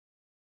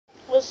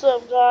what's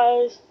up,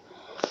 guys?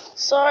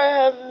 Sorry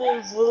I haven't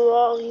been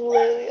vlogging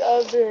lately.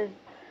 I've been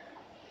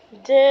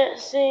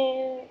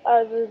dancing,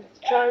 I've been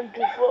trying to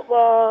do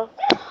football.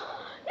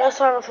 I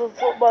signed up for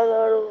football the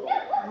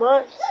other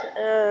month,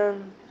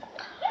 and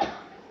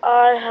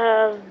I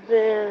have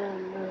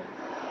been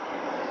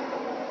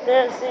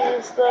dancing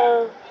and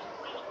stuff.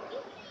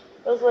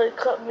 That's like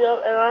cut me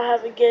up, and I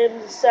have a game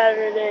this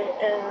Saturday,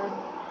 and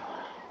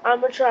I'm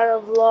gonna try to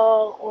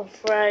vlog on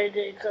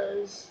Friday,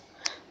 cause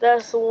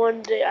that's the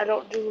one day I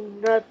don't do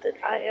nothing.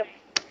 I am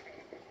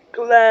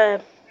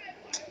glad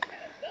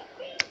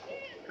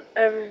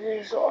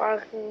everything so I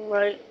can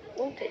like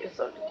let me take a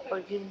second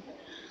again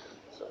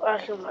so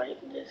I can like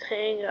just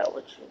hang out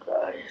with you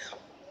guys.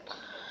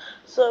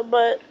 So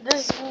but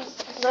this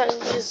is not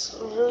this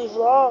really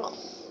vlog.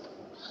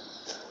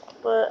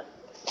 But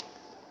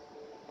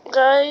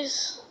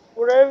guys,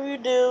 whatever you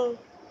do,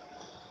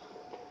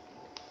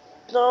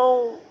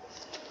 don't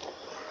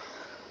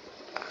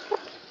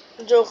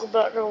joke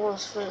about no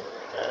one's family,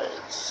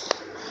 guys.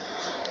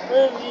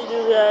 Whatever you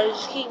do, guys,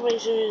 just make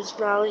sure you're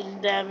smiling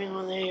and dabbing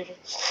on the hater.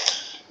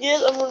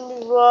 Yes, I'm gonna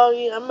be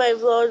vlogging. I might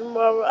vlog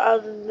tomorrow. I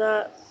do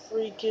not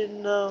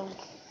freaking know.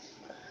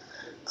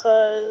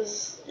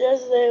 Cause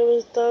yesterday it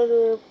was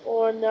thundering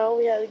pouring. Now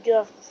we had to get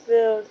off the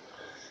field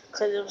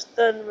cause it was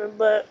thundering.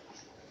 But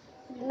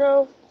you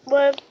know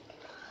what?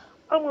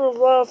 I'm gonna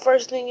vlog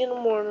first thing in the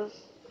morning.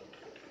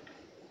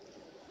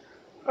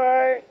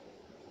 Alright,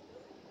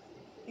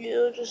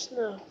 you'll just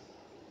know.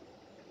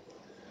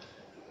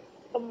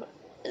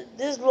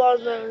 This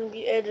vlog's not gonna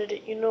be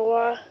edited. You know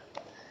why?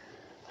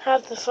 I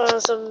have to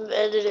find something to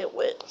edit it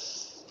with.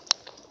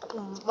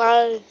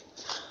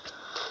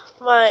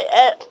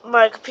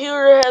 My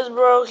computer has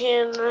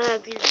broken. I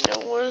have to get a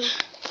new one.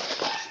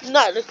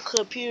 Not the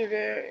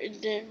computer, it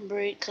didn't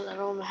break because I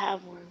don't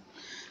have one.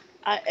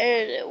 I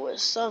edited it with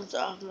something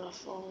off my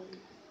phone.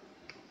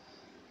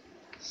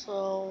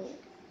 So,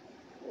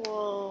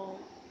 well,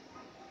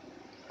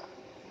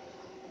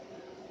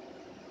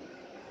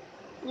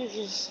 you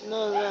just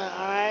know that,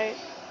 alright?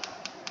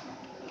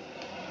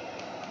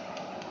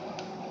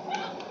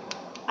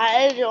 I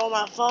edited it on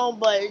my phone,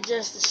 but it's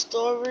just the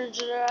storage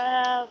that I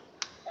have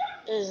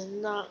is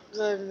not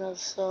good enough,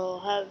 so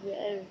I have to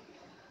edit.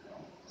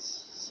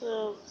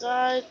 So,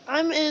 guys,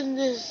 I'm in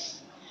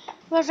this.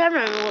 But I'm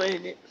not gonna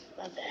end it.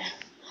 My bad.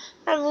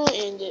 I'm gonna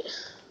end it.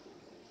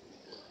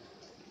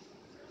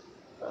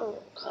 Oh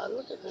God,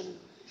 look at them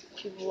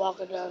people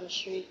walking down the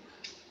street.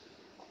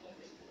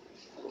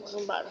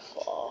 I'm about to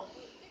fall.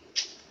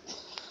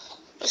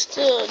 But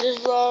still, this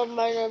vlog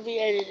might not be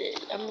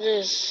edited. I'm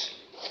just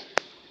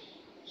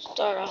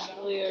start off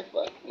weird,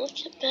 but look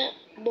at that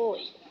boy.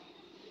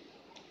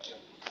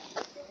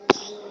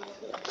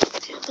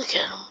 Look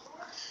at him.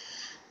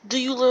 Do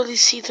you literally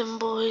see them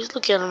boys?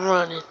 Look at him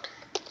running.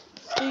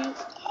 Do you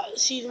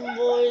see them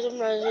boys? I'm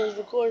not just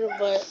recording,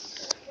 but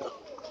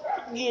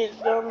yeah,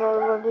 don't know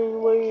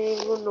running where you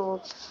ain't gonna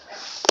know.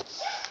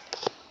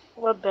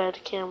 My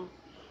bad, camera.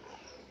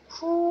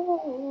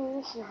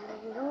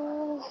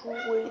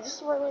 Wait, this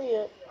is my way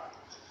yet.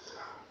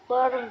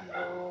 Bottom.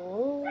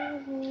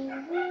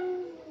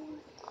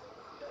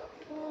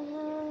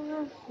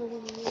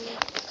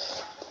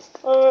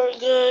 Alright,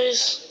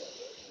 guys.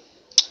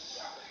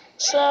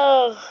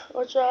 So,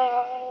 what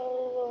y'all?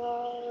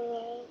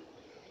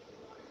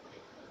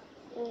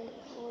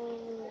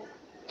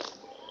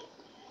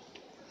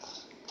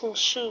 Gonna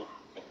shoot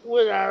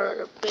without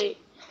a bait.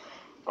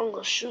 I'm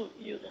gonna shoot.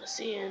 You can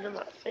see it in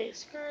my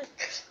face.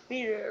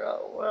 Be there.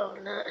 Oh, well,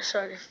 not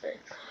sorry face.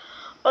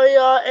 Oh,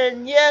 y'all,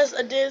 and yes,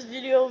 a dance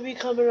video will be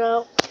coming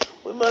out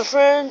with my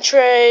friend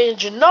Trey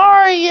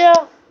Janari.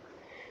 Yeah,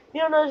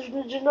 you know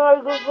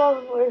Janari, go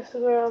follow him on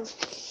Instagram.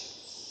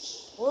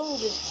 Let me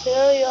just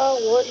tell y'all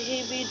what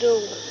he be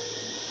doing.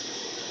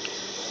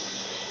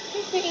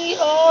 He can eat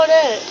all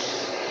that.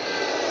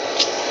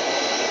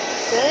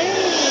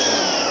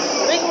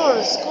 Dang, they going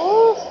to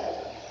school?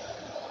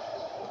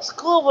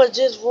 School but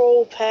just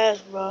roll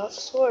past, bro. I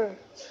swear.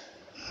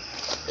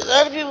 Is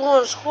other people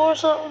going to school or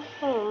something?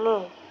 I don't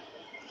know.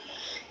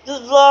 This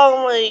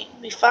vlog might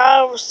be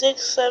 5 or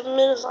 6, 7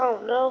 minutes. I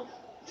don't know.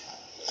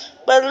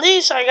 But at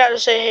least I got to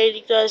say hey to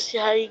you guys, see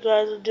how you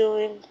guys are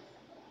doing.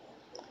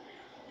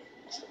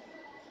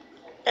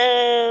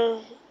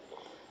 And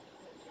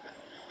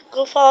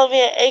go follow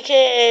me at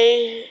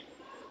AKA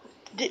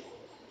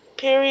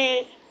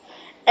period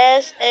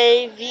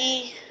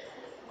SAVEGE,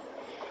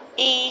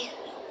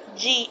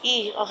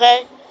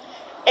 okay?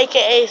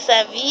 AKA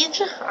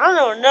Savage. I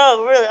don't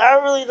know, really. I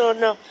really don't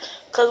know.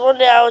 Because one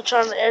day I was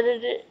trying to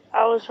edit it.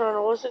 I was trying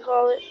to, what's it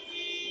called?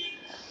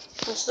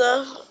 And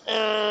stuff.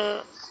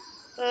 And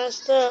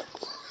stuff.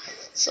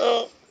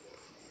 So,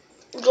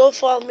 go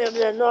follow me up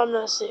there. No, I'm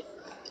not sick.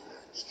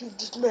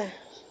 Just man.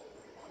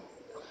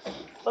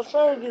 I'm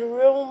trying to get a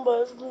real one,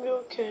 but it's gonna be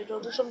okay though.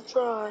 At least I'm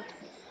trying.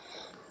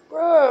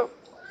 Bro.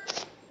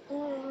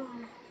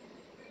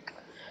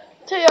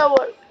 Tell y'all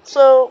what.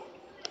 So,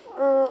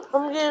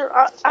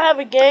 I have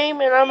a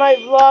game and I might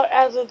vlog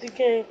after the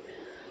game.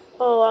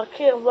 Oh, I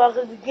can't vlog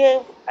the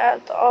game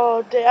after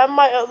all day. I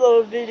might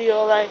upload a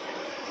video like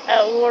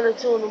at 1 or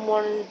 2 in the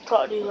morning to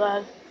talk to you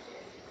guys.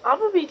 I'm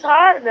gonna be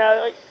tired now.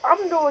 Like,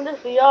 I'm doing this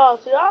for y'all.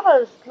 So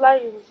y'all is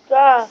like in the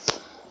sky.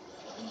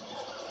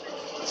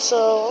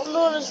 So I'm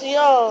doing this for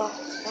y'all.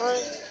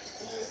 Right?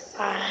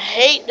 I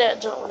hate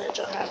that jump when that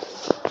jump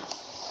happens.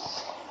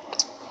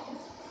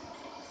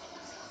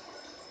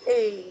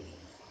 Hey,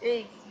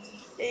 hey,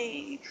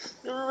 hey.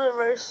 Do the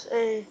reverse,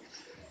 hey.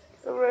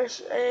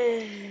 Reverse,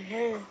 hey,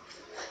 hey.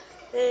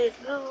 Hey,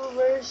 do the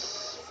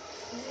reverse.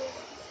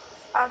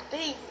 I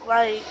think,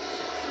 like,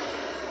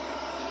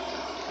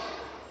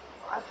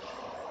 I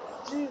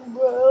think,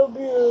 bro, it'll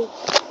be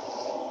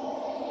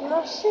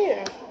let's see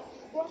her.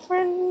 My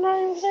friend not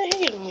even say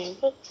hey to me,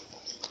 but,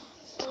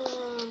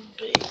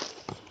 babe.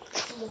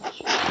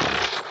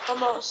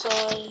 I'm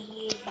outside.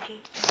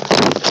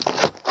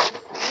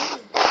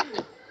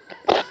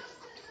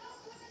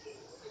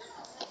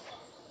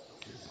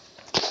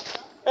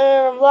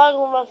 And I'm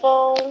vlogging with my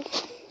phone.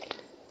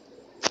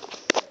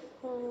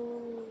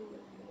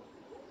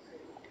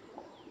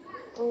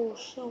 Oh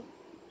shoot.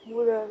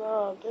 What that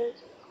bitch?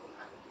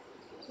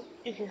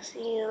 You can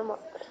see him.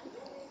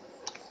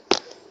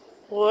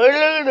 Boy, look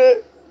at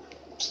that.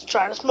 Just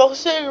trying to smoke a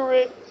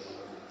cigarette.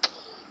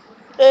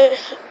 Eh,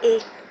 eh,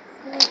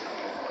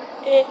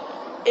 eh,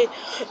 eh.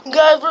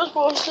 Guys, we're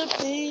supposed to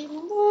be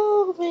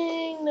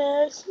moving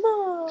next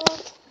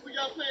month. Who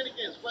y'all playing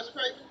against? West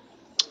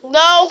Craven?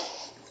 No.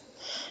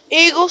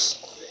 Eagles.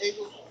 The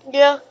Eagles?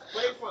 Yeah.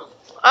 Where you from?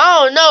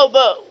 I don't know,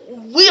 but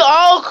we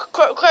all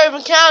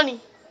Craven County.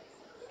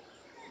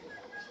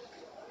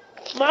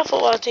 My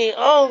football team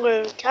all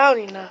Craven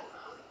County now.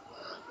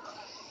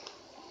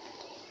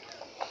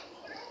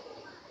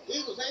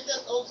 Eagles, ain't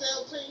that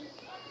Ozell team?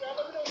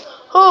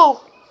 Who?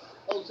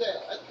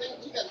 Ozell. I think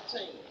he got a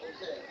team.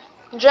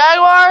 Ozell.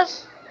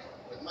 Jaguars?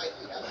 It might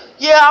be. I don't know.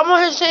 Yeah, I'm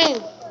on his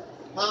team.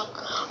 Huh?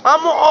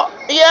 I'm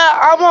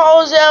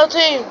on Ozell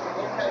team.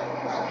 Okay.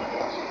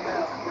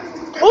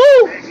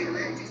 Woo!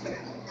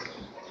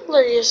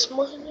 Lady is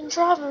smoking and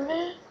driving,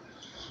 man.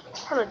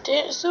 Trying to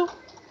dance too.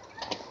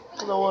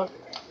 Lord.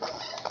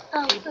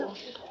 People.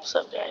 What's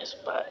up, guys?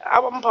 But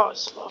I'm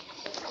paused.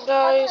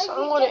 Guys,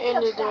 I'm gonna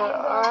end it there,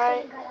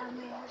 alright?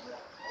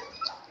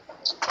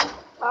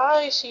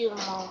 I see you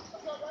tomorrow.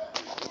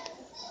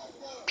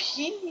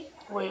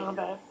 Wait, my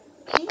bad.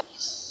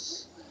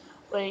 Peace.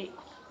 Wait.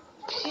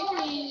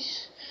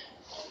 Peace.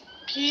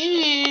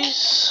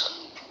 Peace.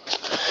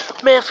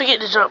 Man, forget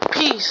to jump.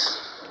 Peace.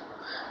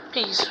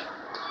 Peace.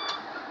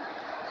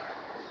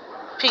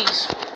 Peace.